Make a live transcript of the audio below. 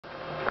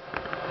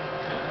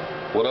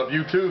What up,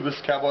 YouTube? This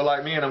is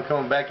Cowboylikeme, and I'm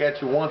coming back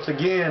at you once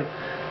again.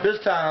 This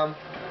time,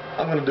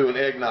 I'm going to do an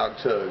eggnog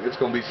chug. It's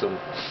going to be some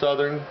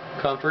Southern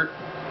Comfort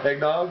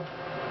eggnog.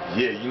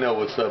 Yeah, you know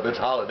what's up. It's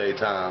holiday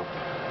time.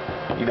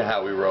 You know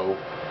how we roll.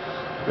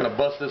 I'm going to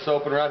bust this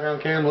open right here on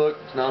cam. Look,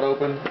 it's not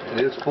open. It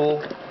is full.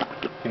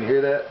 Can you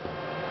hear that?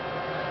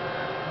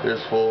 It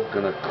is full.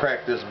 Going to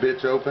crack this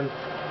bitch open.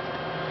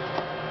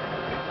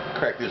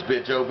 Crack this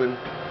bitch open.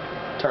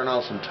 Turn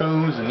on some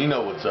tunes, and you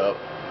know what's up.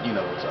 You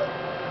know what's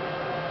up.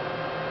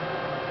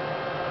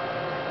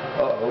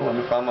 Uh-oh, let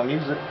me find my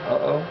music.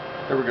 Uh-oh,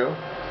 here we go.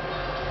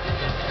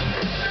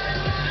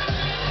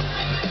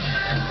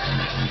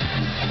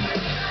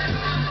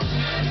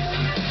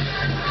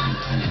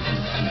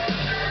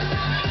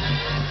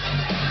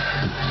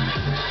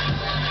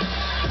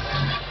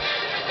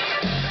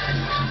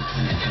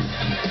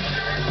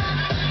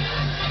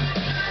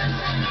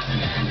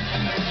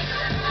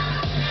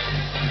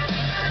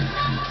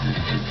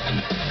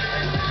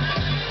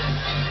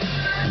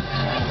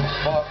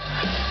 Fuck.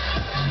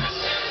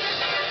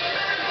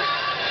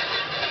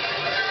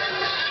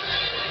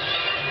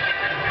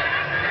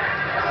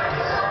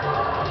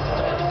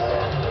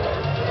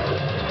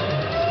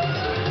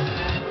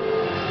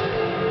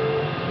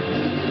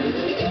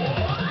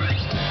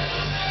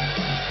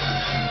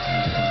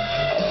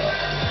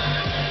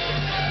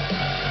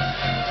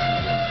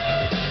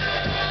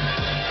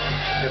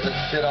 Get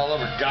that shit all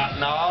over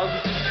Nog.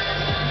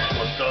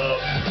 What's up?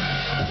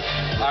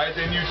 Alright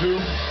then,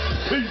 YouTube.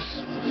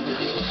 Peace.